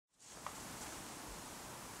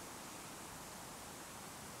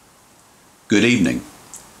Good evening.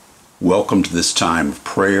 Welcome to this time of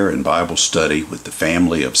prayer and Bible study with the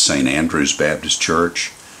family of St. Andrew's Baptist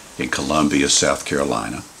Church in Columbia, South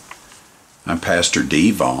Carolina. I'm Pastor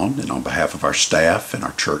Dee Vaughn, and on behalf of our staff and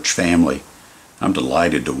our church family, I'm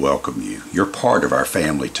delighted to welcome you. You're part of our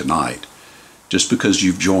family tonight, just because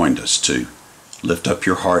you've joined us to lift up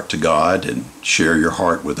your heart to God and share your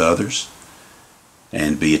heart with others,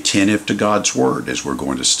 and be attentive to God's Word as we're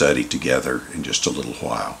going to study together in just a little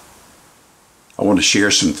while. I want to share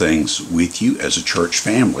some things with you as a church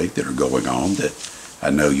family that are going on that I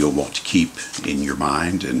know you'll want to keep in your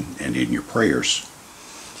mind and in your prayers.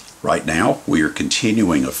 Right now, we are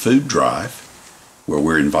continuing a food drive where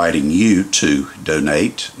we're inviting you to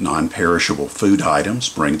donate non-perishable food items,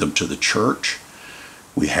 bring them to the church.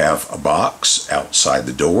 We have a box outside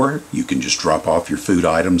the door. You can just drop off your food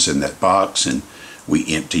items in that box, and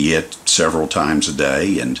we empty it several times a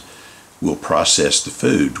day, and we'll process the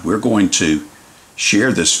food. We're going to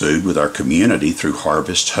share this food with our community through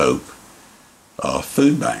Harvest Hope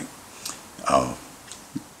Food Bank.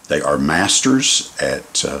 They are masters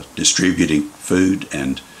at distributing food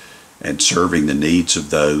and serving the needs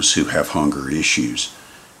of those who have hunger issues.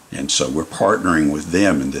 And so we're partnering with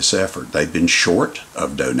them in this effort. They've been short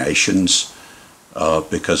of donations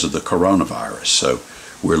because of the coronavirus, so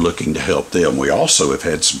we're looking to help them. We also have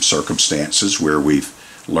had some circumstances where we've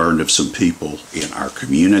learned of some people in our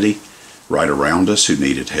community right around us who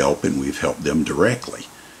needed help, and we've helped them directly.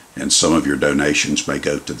 And some of your donations may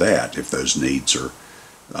go to that if those needs are,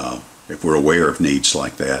 if we're aware of needs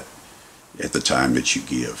like that at the time that you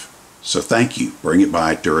give. So thank you. Bring it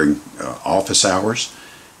by during office hours,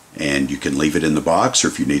 and you can leave it in the box, or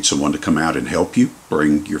if you need someone to come out and help you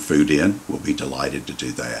bring your food in, we'll be delighted to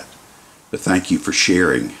do that. But thank you for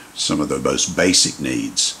sharing some of the most basic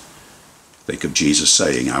needs. Think of Jesus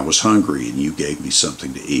saying, "I was hungry and you gave me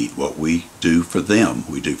something to eat." What we do for them,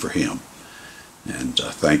 we do for Him. And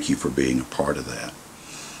thank you for being a part of that.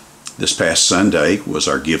 This past Sunday was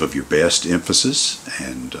our Give of Your Best emphasis,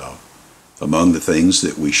 and among the things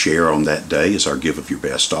that we share on that day is our Give of Your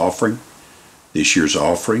Best offering. This year's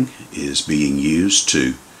offering is being used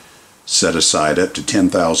to set aside up to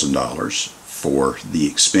 $10,000 for the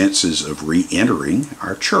expenses of re-entering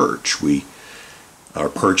our church. We are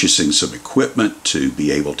purchasing some equipment to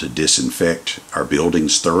be able to disinfect our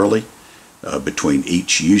buildings thoroughly between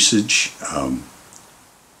each usage.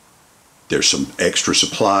 There's some extra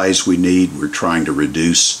supplies we need. We're trying to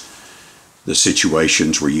reduce the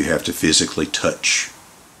situations where you have to physically touch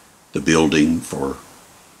the building for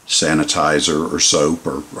sanitizer or soap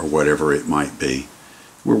or whatever it might be.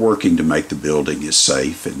 We're working to make the building as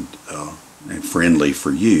safe and friendly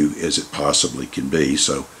for you as it possibly can be.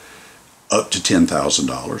 So up to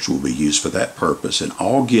 $10,000 will be used for that purpose, and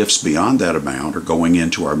all gifts beyond that amount are going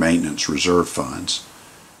into our maintenance reserve funds,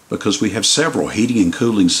 because we have several heating and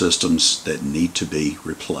cooling systems that need to be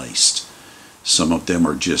replaced. Some of them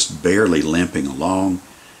are just barely limping along,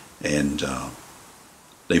 and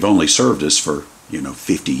they've only served us for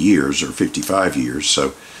 50 years or 55 years,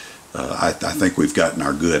 so I think we've gotten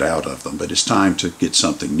our good out of them, but it's time to get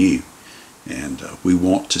something new, and we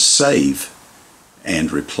want to save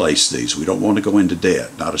and replace these. We don't want to go into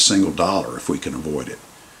debt, not a single dollar if we can avoid it.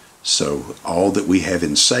 So all that we have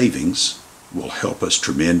in savings will help us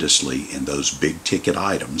tremendously in those big ticket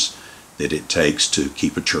items that it takes to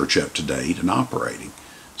keep a church up to date and operating.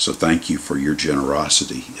 So thank you for your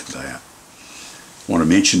generosity in that. I want to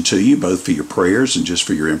mention to you, both for your prayers and just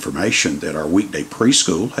for your information, that our weekday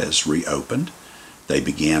preschool has reopened. They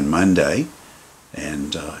began Monday.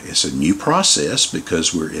 And it's a new process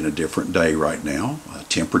because we're in a different day right now.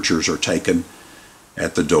 Temperatures are taken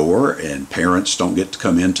at the door, and parents don't get to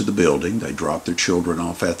come into the building. They drop their children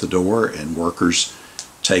off at the door, and workers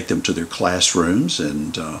take them to their classrooms,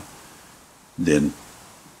 and then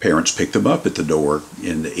parents pick them up at the door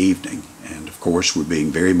in the evening. And of course, we're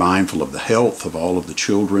being very mindful of the health of all of the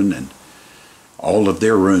children, and all of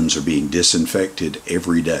their rooms are being disinfected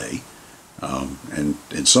every day. And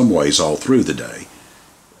in some ways all through the day.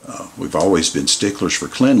 We've always been sticklers for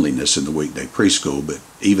cleanliness in the weekday preschool, but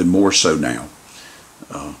even more so now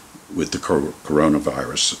with the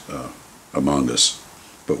coronavirus among us.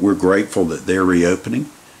 But we're grateful that they're reopening,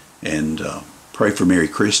 and pray for Mary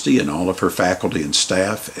Christie and all of her faculty and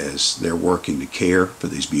staff as they're working to care for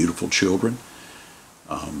these beautiful children.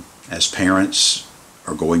 As parents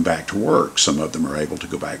are going back to work, some of them are able to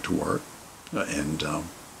go back to work, and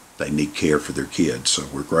they need care for their kids, so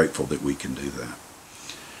we're grateful that we can do that.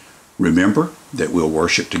 Remember that we'll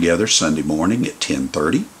worship together Sunday morning at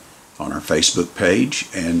 10:30 on our Facebook page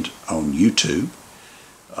and on YouTube.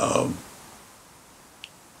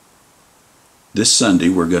 This Sunday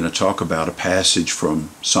we're going to talk about a passage from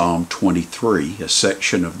Psalm 23, a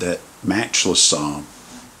section of that matchless psalm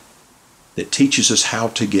that teaches us how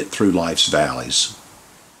to get through life's valleys.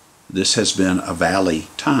 This has been a valley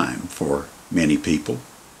time for many people,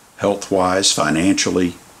 health-wise,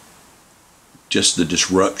 financially, just the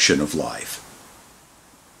disruption of life.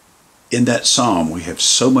 In that psalm, we have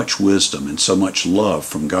so much wisdom and so much love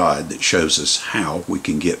from God that shows us how we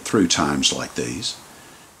can get through times like these.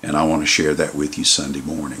 And I want to share that with you Sunday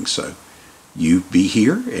morning. So you be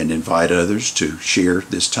here and invite others to share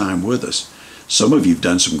this time with us. Some of you have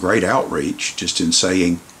done some great outreach just in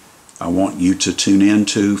saying, I want you to tune in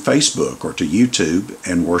to Facebook or to YouTube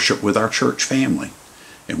and worship with our church family.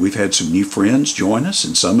 And we've had some new friends join us,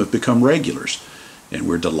 and some have become regulars. And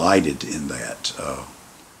we're delighted in that.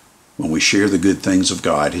 When we share the good things of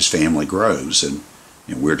God, His family grows, and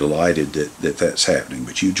we're delighted that that's happening.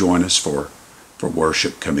 But you join us for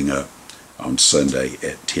worship coming up on Sunday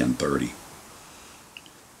at 10:30.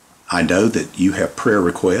 I know that you have prayer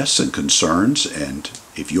requests and concerns, and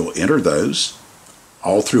if you'll enter those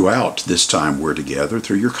all throughout this time we're together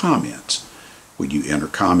through your comments. When you enter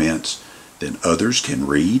comments, then others can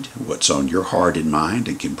read what's on your heart and mind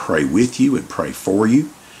and can pray with you and pray for you.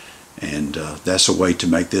 And that's a way to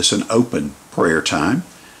make this an open prayer time,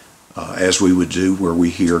 as we would do were we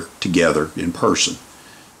here together in person.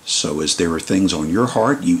 So as there are things on your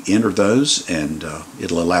heart, you enter those, and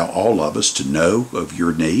it'll allow all of us to know of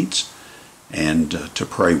your needs and to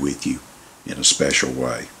pray with you in a special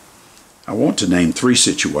way. I want to name 3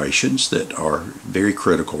 situations that are very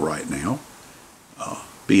critical right now.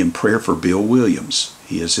 Be in prayer for Bill Williams.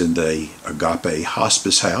 He is in the Agape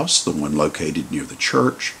Hospice House, the one located near the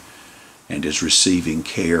church, and is receiving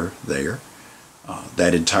care there.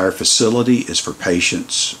 That entire facility is for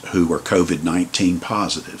patients who are COVID-19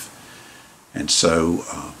 positive. And so,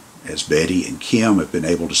 as Betty and Kim have been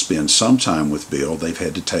able to spend some time with Bill, they've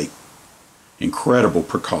had to take incredible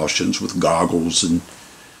precautions with goggles and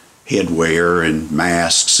headwear and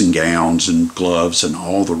masks and gowns and gloves and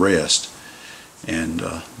all the rest. And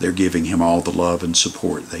they're giving him all the love and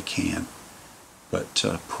support they can. But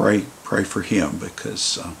pray for him,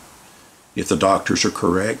 because if the doctors are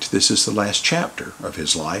correct, this is the last chapter of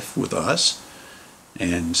his life with us.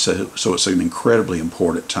 And so it's an incredibly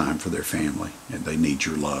important time for their family, and they need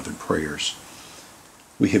your love and prayers.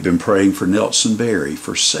 We have been praying for Nelson Berry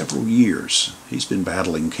for several years. He's been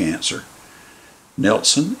battling cancer.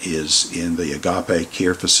 Nelson is in the Agape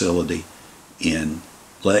Care Facility in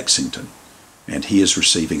Lexington, and he is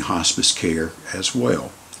receiving hospice care as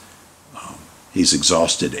well. He's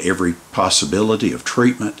exhausted every possibility of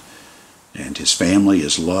treatment, and his family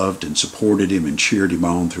has loved and supported him and cheered him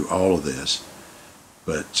on through all of this.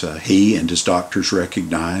 But he and his doctors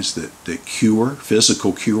recognize that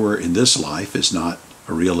physical cure in this life is not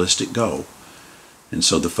a realistic goal. And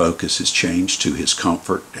so the focus has changed to his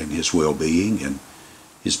comfort and his well-being, and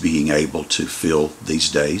his being able to fill these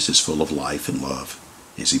days as full of life and love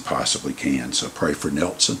as he possibly can. So pray for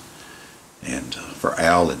Nelson and for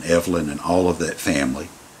Al and Evelyn and all of that family,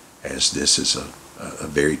 as this is a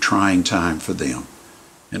very trying time for them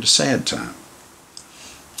and a sad time.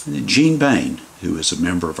 And then Gene Bain, who is a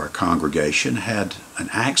member of our congregation, had an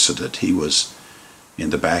accident. He was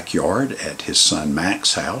in the backyard at his son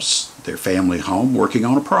Mac's house, their family home, working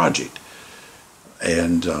on a project,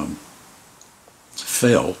 and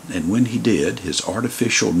fell. And when he did, his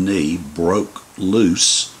artificial knee broke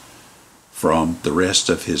loose from the rest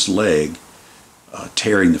of his leg,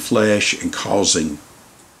 tearing the flesh and causing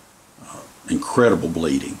incredible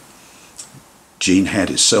bleeding. Gene had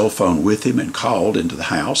his cell phone with him and called into the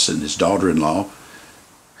house, and his daughter-in-law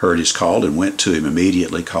heard his call and went to him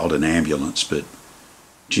immediately, called an ambulance. But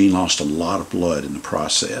Gene lost a lot of blood in the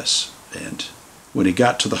process, and when he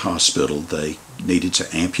got to the hospital, they needed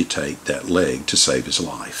to amputate that leg to save his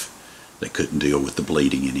life. They couldn't deal with the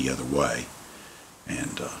bleeding any other way.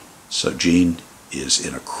 And so Gene is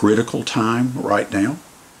in a critical time right now.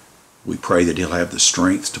 We pray that he'll have the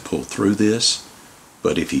strength to pull through this.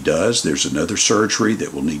 But if he does, there's another surgery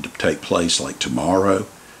that will need to take place like tomorrow,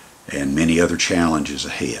 and many other challenges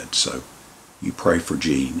ahead. So you pray for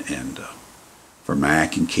Gene and for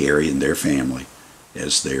Mac and Carrie and their family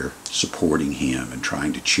as they're supporting him and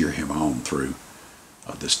trying to cheer him on through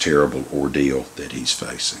this terrible ordeal that he's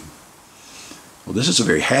facing. Well, this is a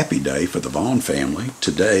very happy day for the Vaughn family.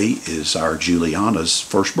 Today is our Juliana's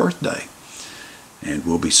first birthday, and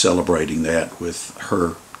we'll be celebrating that with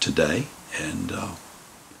her today. And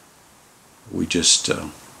we just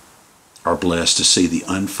are blessed to see the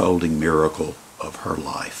unfolding miracle of her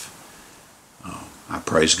life. I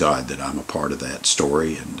praise God that I'm a part of that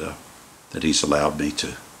story, and that He's allowed me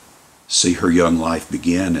to see her young life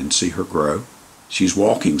begin and see her grow. She's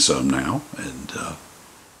walking some now, and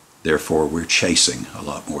therefore we're chasing a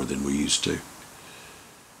lot more than we used to.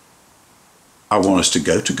 I want us to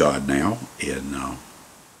go to God now in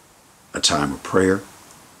a time of prayer.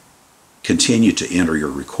 Continue to enter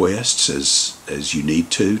your requests as you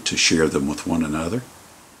need to share them with one another.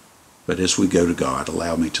 But as we go to God,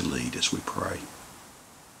 allow me to lead as we pray.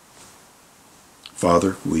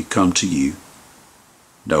 Father, we come to you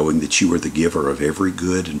knowing that you are the giver of every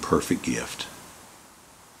good and perfect gift,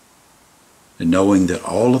 and knowing that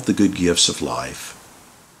all of the good gifts of life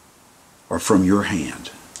are from your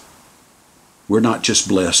hand. We're not just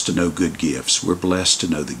blessed to know good gifts, we're blessed to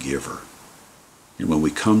know the giver. And when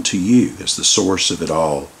we come to you as the source of it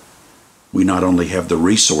all, we not only have the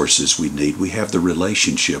resources we need, we have the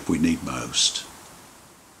relationship we need most.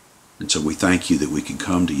 And so we thank you that we can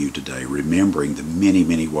come to you today, remembering the many,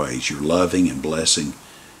 many ways you're loving and blessing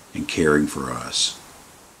and caring for us.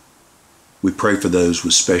 We pray for those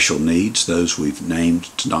with special needs, those we've named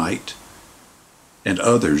tonight, and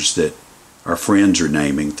others that our friends are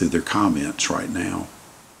naming through their comments right now.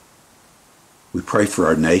 We pray for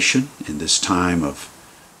our nation in this time of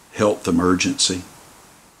health emergency.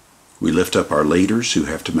 We lift up our leaders who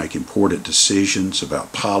have to make important decisions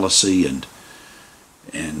about policy and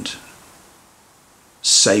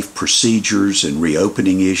safe procedures and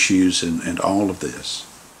reopening issues and all of this.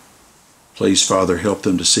 Please, Father, help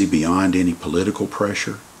them to see beyond any political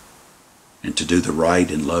pressure and to do the right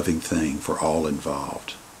and loving thing for all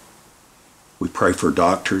involved. We pray for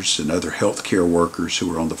doctors and other healthcare workers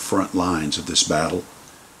who are on the front lines of this battle.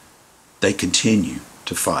 They continue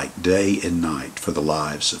to fight day and night for the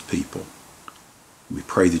lives of people. We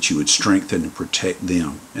pray that you would strengthen and protect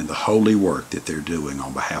them in the holy work that they're doing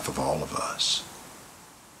on behalf of all of us.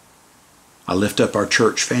 I lift up our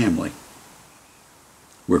church family.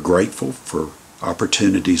 We're grateful for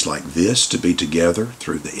opportunities like this to be together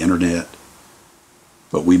through the internet,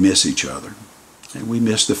 but we miss each other, and we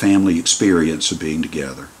miss the family experience of being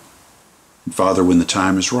together. And Father, when the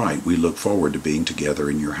time is right, we look forward to being together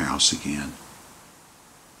in your house again.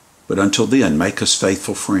 But until then, make us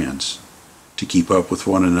faithful friends, to keep up with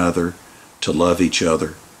one another, to love each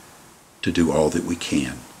other, to do all that we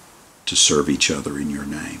can to serve each other in your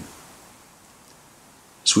name.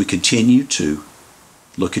 As we continue to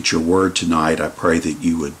look at your word tonight, I pray that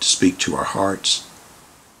you would speak to our hearts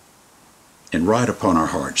and write upon our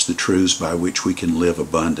hearts the truths by which we can live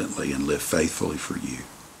abundantly and live faithfully for you.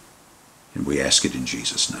 And we ask it in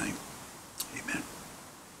Jesus' name. Amen.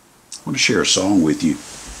 I want to share a song with you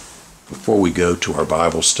before we go to our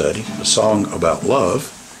Bible study, a song about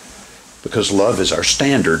love, because love is our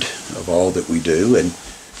standard of all that we do, and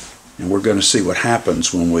we're going to see what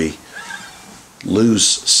happens when we lose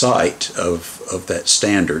sight of that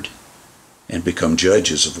standard and become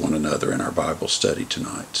judges of one another in our Bible study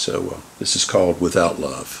tonight. So this is called Without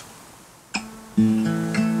Love.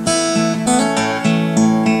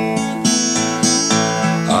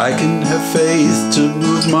 I can have faith to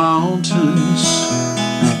move mountains,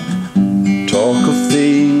 talk of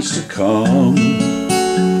things to come.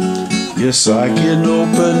 Yes, I can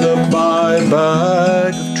open up my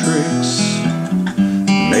bag of tricks,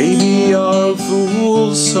 maybe I'll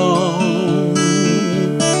fool some,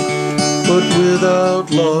 but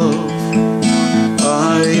without love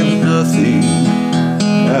I am nothing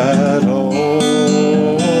at all.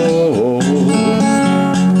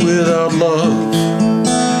 Without love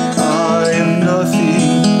I am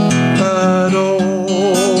nothing at all.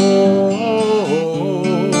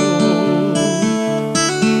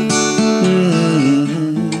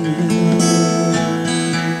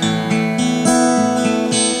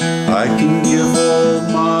 I can give all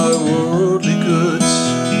my worldly goods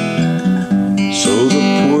so the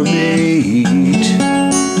poor may eat,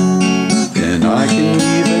 and I can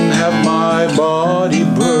even have my body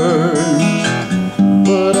burned,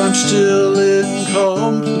 but I'm still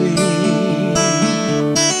incomplete.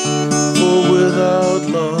 For without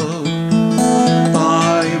love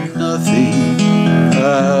I am nothing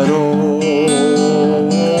at all.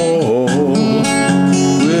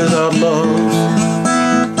 Without love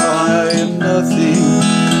I am nothing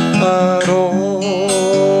at all.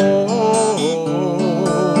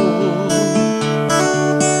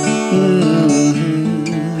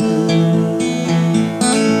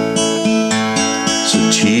 So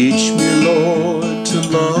teach me, Lord, to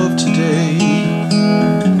love today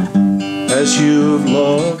as you've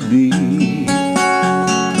loved me.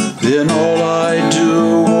 Then all I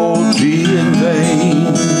do won't be in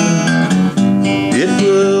vain. It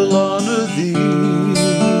will honor thee.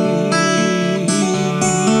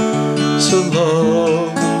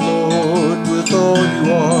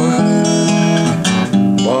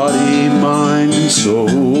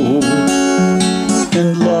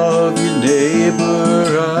 love your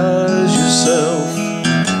neighbor as yourself,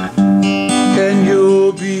 and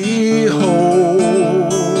you'll be whole.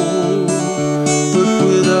 But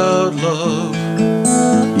without love,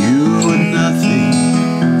 you are nothing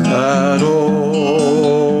at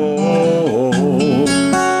all.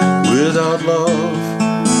 Without love,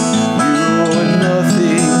 you are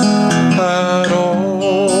nothing at all.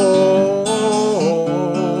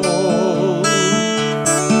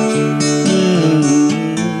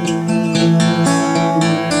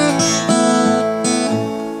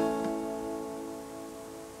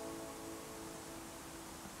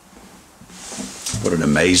 What an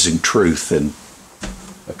amazing truth and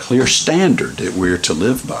a clear standard that we're to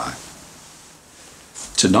live by.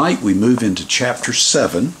 Tonight we move into chapter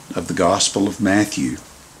 7 of the Gospel of Matthew,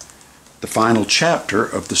 the final chapter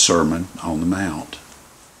of the Sermon on the Mount.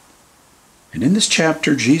 And in this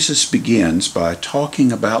chapter, Jesus begins by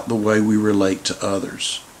talking about the way we relate to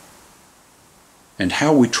others and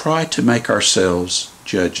how we try to make ourselves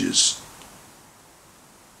judges,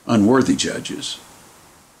 unworthy judges,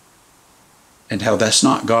 and how that's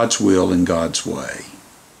not God's will and God's way.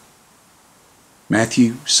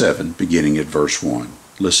 Matthew 7, beginning at verse 1.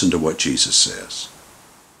 Listen to what Jesus says.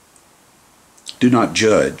 Do not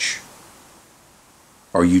judge,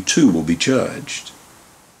 or you too will be judged.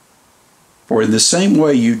 For in the same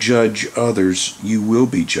way you judge others, you will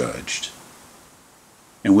be judged.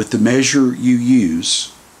 And with the measure you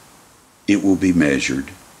use, it will be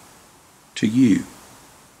measured to you.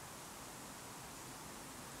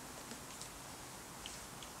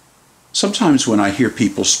 Sometimes when I hear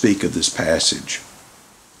people speak of this passage,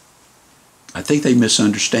 I think they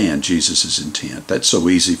misunderstand Jesus' intent. That's so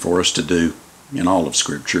easy for us to do in all of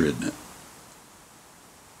Scripture, isn't it?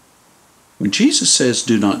 When Jesus says,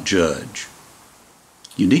 do not judge,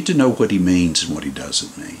 you need to know what he means and what he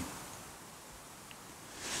doesn't mean.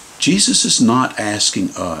 Jesus is not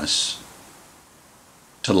asking us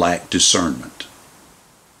to lack discernment.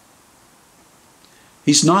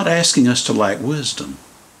 He's not asking us to lack wisdom.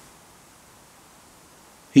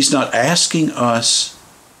 He's not asking us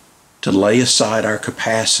to lay aside our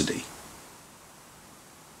capacity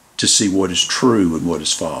to see what is true and what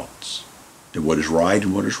is false, and what is right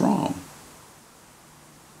and what is wrong.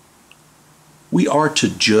 We are to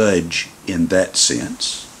judge in that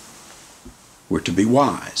sense. We're to be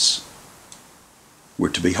wise. We're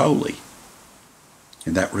to be holy.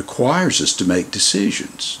 And that requires us to make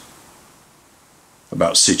decisions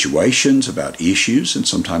about situations, about issues, and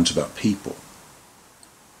sometimes about people.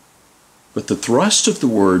 But the thrust of the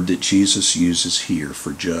word that Jesus uses here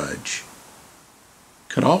for judge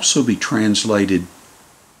could also be translated,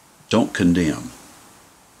 don't condemn.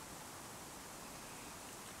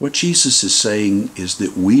 What Jesus is saying is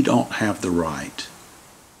that we don't have the right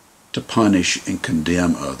to punish and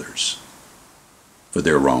condemn others for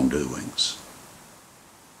their wrongdoings.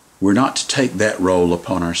 We're not to take that role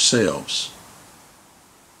upon ourselves.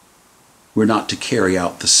 We're not to carry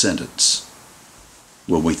out the sentence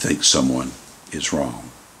when we think someone is wrong.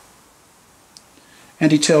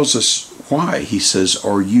 And he tells us why. He says,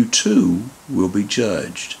 or you too will be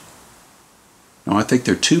judged. Now, I think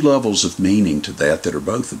there are two levels of meaning to that are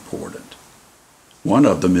both important. One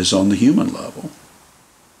of them is on the human level.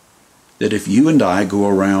 That if you and I go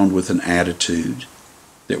around with an attitude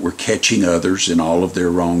that we're catching others in all of their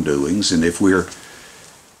wrongdoings, and if we're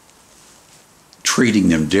treating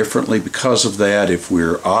them differently because of that, if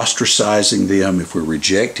we're ostracizing them, if we're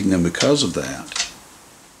rejecting them because of that,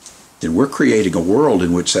 then we're creating a world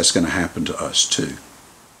in which that's going to happen to us too.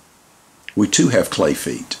 We too have clay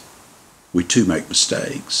feet. We too make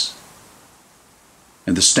mistakes.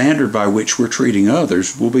 And the standard by which we're treating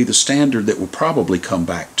others will be the standard that will probably come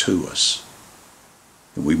back to us.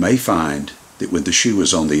 And we may find that when the shoe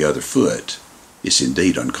is on the other foot, it's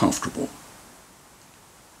indeed uncomfortable.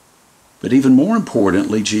 But even more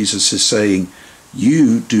importantly, Jesus is saying,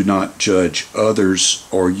 you do not judge others,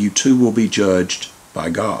 or you too will be judged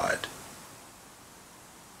by God.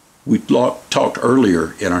 We talked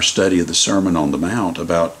earlier in our study of the Sermon on the Mount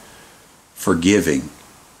about forgiving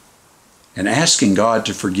and asking God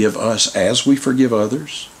to forgive us as we forgive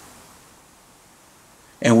others.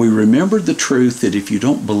 And we remembered the truth that if you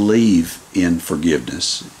don't believe in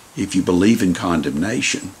forgiveness, if you believe in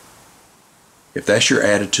condemnation, if that's your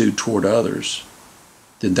attitude toward others,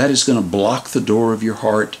 then that is going to block the door of your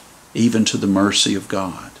heart even to the mercy of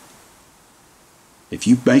God. If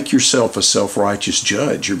you make yourself a self-righteous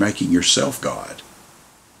judge, you're making yourself God.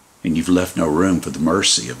 And you've left no room for the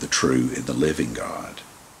mercy of the true and the living God.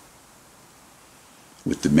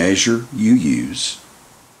 With the measure you use,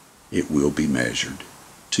 it will be measured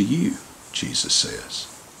to you, Jesus says.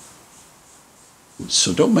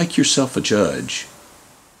 So don't make yourself a judge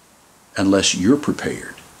unless you're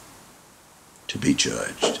prepared to be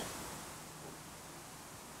judged.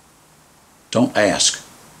 Don't ask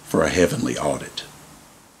for a heavenly audit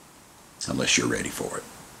unless you're ready for it.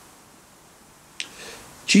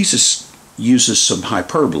 Jesus uses some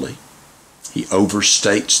hyperbole. He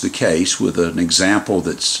overstates the case with an example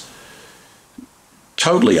that's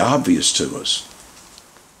totally obvious to us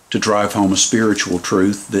to drive home a spiritual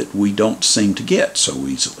truth that we don't seem to get so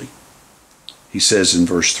easily. He says in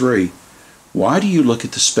verse 3, "Why do you look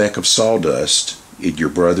at the speck of sawdust in your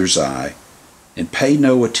brother's eye and pay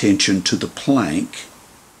no attention to the plank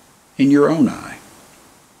in your own eye?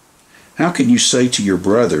 How can you say to your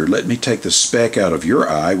brother, 'Let me take the speck out of your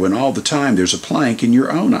eye,' when all the time there's a plank in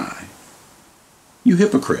your own eye? You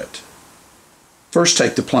hypocrite! First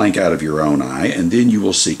take the plank out of your own eye, and then you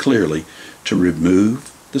will see clearly to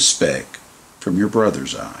remove the speck from your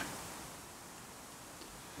brother's eye."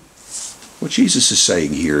 What Jesus is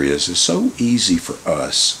saying here is it's so easy for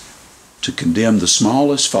us to condemn the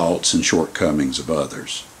smallest faults and shortcomings of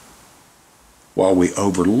others while we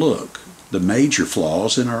overlook the major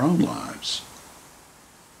flaws in our own lives.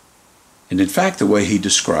 And in fact, the way he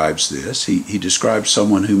describes this, he describes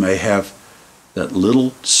someone who may have that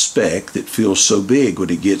little speck that feels so big when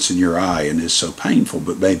it gets in your eye and is so painful,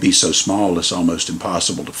 but may be so small it's almost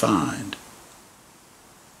impossible to find.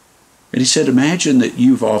 And he said, imagine that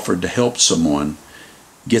you've offered to help someone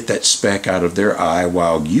get that speck out of their eye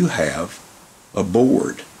while you have a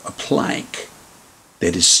board, a plank,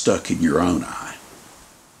 that is stuck in your own eye.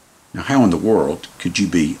 Now, how in the world could you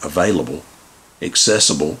be available,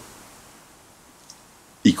 accessible,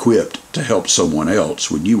 equipped to help someone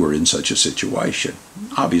else when you were in such a situation?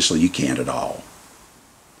 Obviously, you can't at all.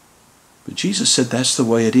 But Jesus said that's the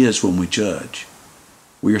way it is when we judge.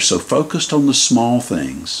 We are so focused on the small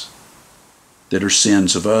things that are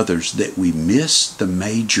sins of others that we miss the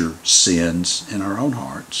major sins in our own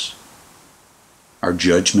hearts. Our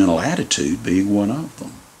judgmental attitude being one of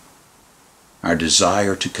them. Our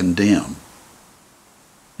desire to condemn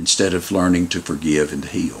instead of learning to forgive and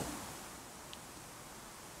heal.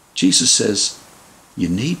 Jesus says you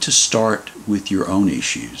need to start with your own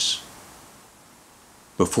issues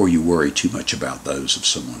before you worry too much about those of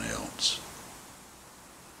someone else.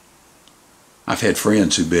 I've had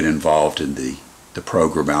friends who've been involved in the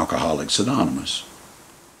program Alcoholics Anonymous.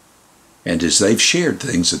 And as they've shared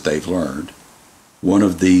things that they've learned, one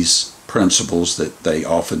of these principles that they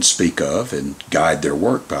often speak of and guide their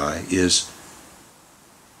work by is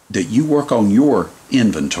that you work on your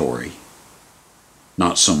inventory,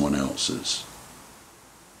 not someone else's.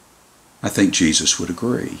 I think Jesus would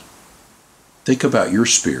agree. Think about your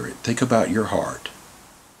spirit. Think about your heart.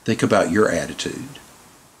 Think about your attitude.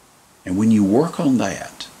 And when you work on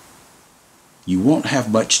that, you won't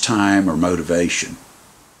have much time or motivation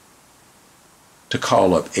to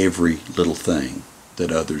call up every little thing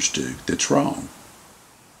that others do that's wrong.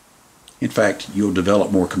 In fact, you'll develop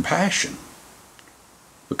more compassion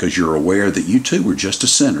because you're aware that you too were just a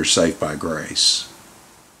sinner saved by grace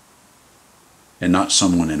and not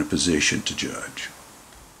someone in a position to judge.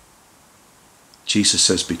 Jesus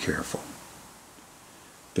says be careful,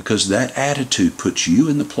 because that attitude puts you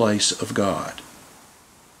in the place of God.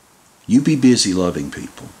 You be busy loving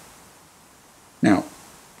people. Now,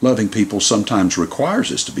 loving people sometimes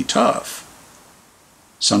requires us to be tough.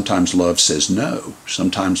 Sometimes love says no.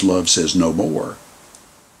 Sometimes love says no more.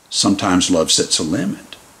 Sometimes love sets a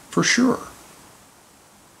limit, for sure.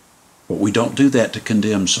 But we don't do that to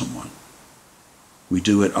condemn someone. We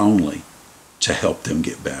do it only to help them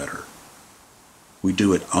get better. We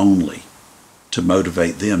do it only to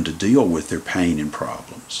motivate them to deal with their pain and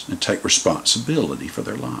problems and take responsibility for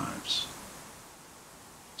their lives.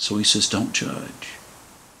 So he says, don't judge.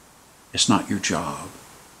 It's not your job.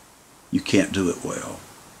 You can't do it well.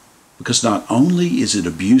 Because not only is it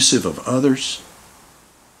abusive of others,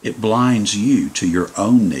 it blinds you to your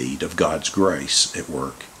own need of God's grace at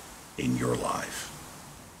work in your life.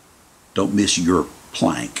 Don't miss your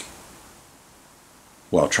plank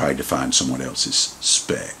while trying to find someone else's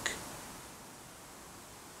speck.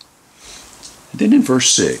 And then in verse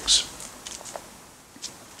 6,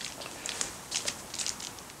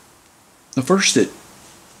 the verse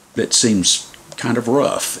that seems kind of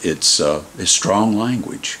rough, it's strong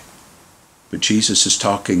language. But Jesus is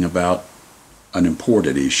talking about an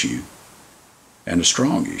important issue and a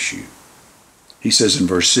strong issue. He says in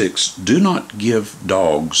verse 6, "Do not give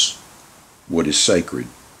dogs what is sacred,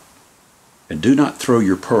 and do not throw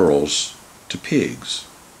your pearls to pigs.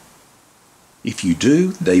 If you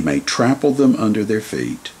do, they may trample them under their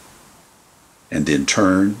feet, and then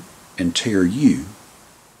turn and tear you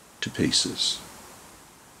to pieces.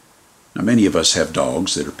 Now, many of us have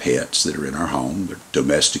dogs that are pets that are in our home. They're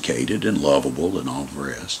domesticated and lovable and all the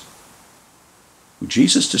rest. When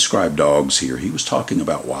Jesus described dogs here, he was talking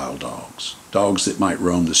about wild dogs. Dogs that might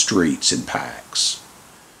roam the streets in packs.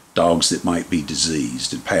 Dogs that might be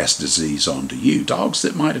diseased and pass disease on to you. Dogs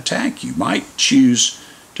that might attack you, might choose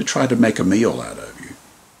to try to make a meal out of you.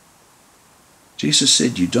 Jesus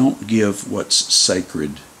said you don't give what's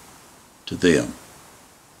sacred to them.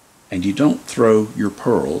 And you don't throw your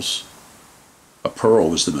pearls. A pearl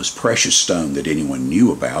was the most precious stone that anyone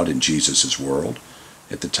knew about in Jesus' world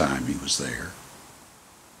at the time he was there.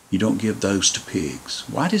 You don't give those to pigs.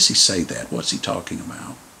 Why does he say that? What's he talking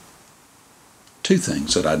about? Two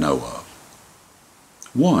things that I know of.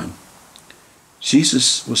 One,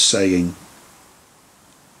 Jesus was saying,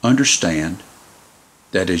 understand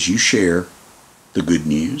that as you share the good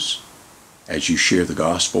news, as you share the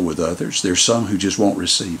gospel with others, there's some who just won't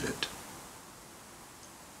receive it.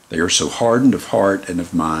 They are so hardened of heart and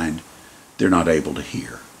of mind, they're not able to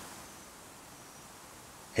hear.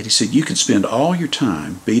 And he said, you can spend all your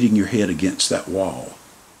time beating your head against that wall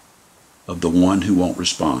of the one who won't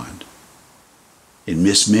respond and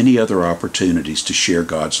miss many other opportunities to share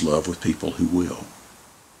God's love with people who will.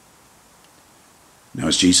 Now,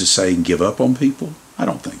 is Jesus saying give up on people? I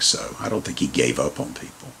don't think so. I don't think he gave up on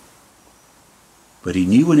people. But he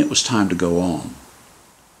knew when it was time to go on.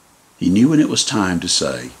 He knew when it was time to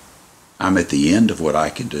say, I'm at the end of what I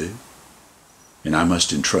can do, and I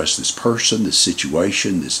must entrust this person, this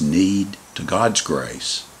situation, this need to God's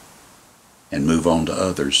grace and move on to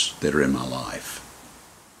others that are in my life.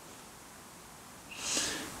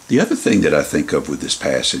 The other thing that I think of with this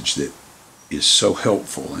passage that is so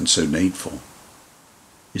helpful and so needful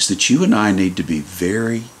is that you and I need to be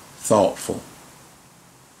very thoughtful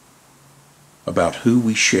about who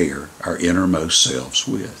we share our innermost selves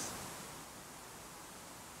with.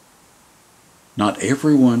 Not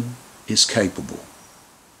everyone is capable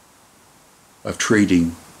of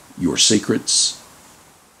treating your secrets,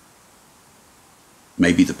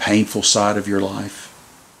 maybe the painful side of your life,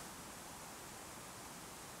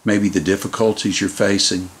 maybe the difficulties you're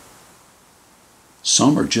facing.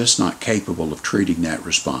 Some are just not capable of treating that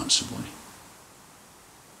responsibly.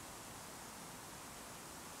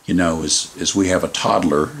 You know, as we have a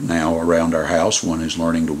toddler now around our house, one who's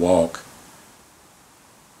learning to walk,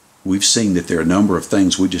 we've seen that there are a number of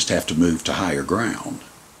things we just have to move to higher ground.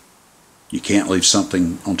 You can't leave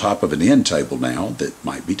something on top of an end table now that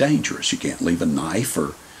might be dangerous. You can't leave a knife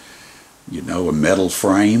or, a metal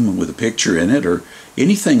frame with a picture in it or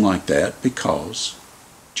anything like that because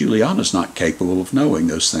Juliana's not capable of knowing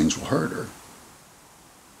those things will hurt her.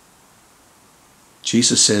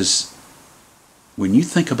 Jesus says, when you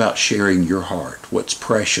think about sharing your heart, what's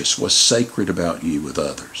precious, what's sacred about you with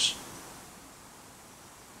others,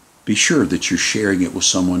 be sure that you're sharing it with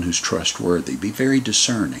someone who's trustworthy. Be very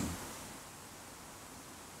discerning.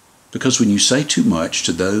 Because when you say too much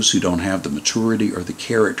to those who don't have the maturity or the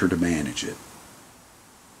character to manage it,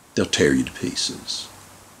 they'll tear you to pieces.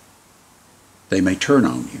 They may turn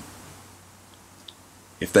on you.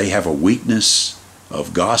 If they have a weakness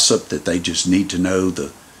of gossip that they just need to know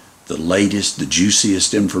the latest, the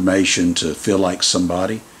juiciest information to feel like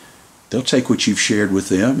somebody, they'll take what you've shared with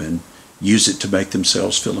them and use it to make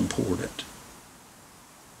themselves feel important.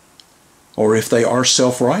 Or if they are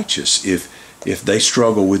self-righteous, if they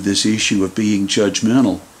struggle with this issue of being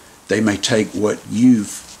judgmental, they may take what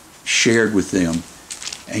you've shared with them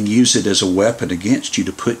and use it as a weapon against you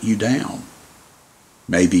to put you down.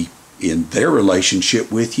 Maybe in their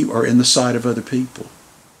relationship with you or in the sight of other people.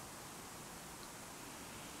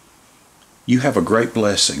 You have a great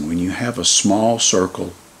blessing when you have a small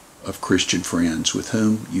circle of Christian friends with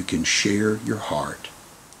whom you can share your heart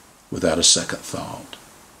without a second thought.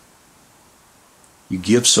 You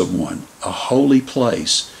give someone a holy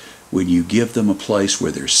place when you give them a place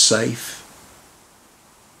where they're safe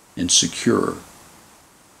and secure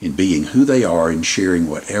in being who they are and sharing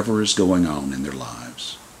whatever is going on in their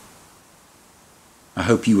lives. I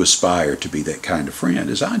hope you aspire to be that kind of friend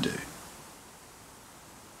as I do.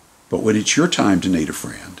 But when it's your time to need a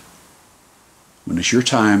friend, when it's your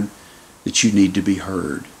time that you need to be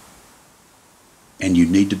heard, and you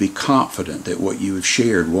need to be confident that what you have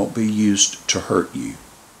shared won't be used to hurt you,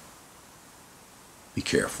 be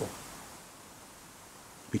careful.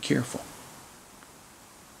 Be careful.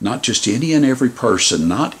 Not just any and every person,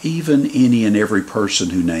 not even any and every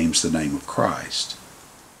person who names the name of Christ,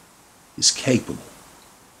 is capable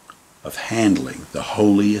of handling the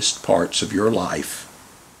holiest parts of your life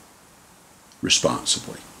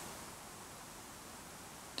responsibly.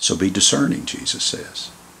 So be discerning, Jesus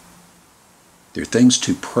says. There are things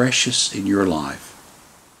too precious in your life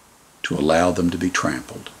to allow them to be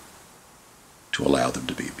trampled, to allow them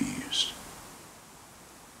to be abused.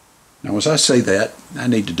 Now, as I say that, I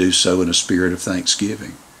need to do so in a spirit of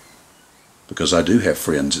thanksgiving, because I do have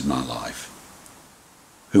friends in my life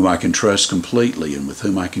whom I can trust completely and with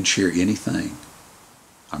whom I can share anything.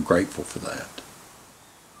 I'm grateful for that.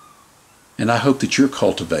 And I hope that you're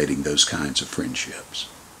cultivating those kinds of friendships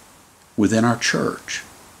within our church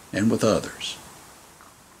and with others.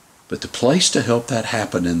 But the place to help that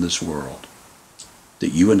happen in this world that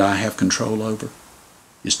you and I have control over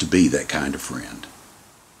is to be that kind of friend.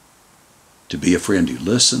 To be a friend who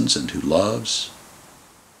listens and who loves.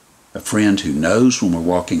 A friend who knows when we're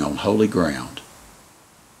walking on holy ground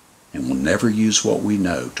and will never use what we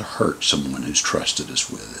know to hurt someone who's trusted us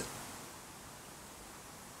with it.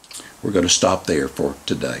 We're going to stop there for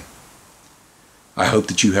today. I hope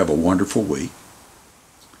that you have a wonderful week.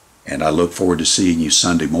 And I look forward to seeing you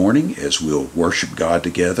Sunday morning as we'll worship God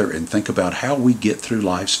together and think about how we get through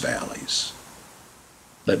life's valleys.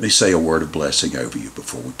 Let me say a word of blessing over you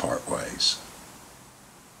before we part ways.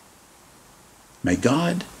 May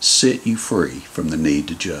God set you free from the need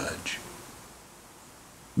to judge.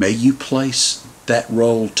 May you place that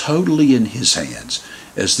role totally in His hands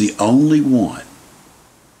as the only one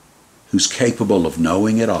who's capable of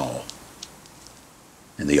knowing it all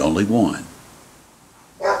and the only one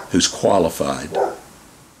who's qualified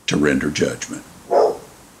to render judgment.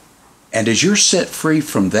 And as you're set free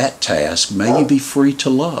from that task, may you be free to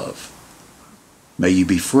love. May you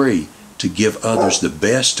be free to give others the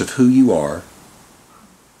best of who you are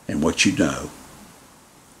and what you know.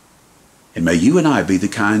 And may you and I be the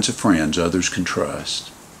kinds of friends others can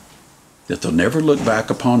trust, that they'll never look back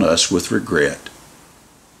upon us with regret,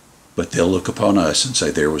 but they'll look upon us and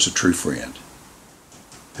say, there was a true friend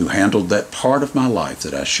who handled that part of my life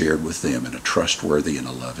that I shared with them in a trustworthy and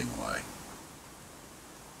a loving way.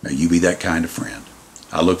 May you be that kind of friend.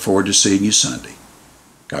 I look forward to seeing you Sunday.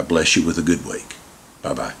 God bless you with a good week.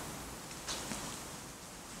 Bye-bye.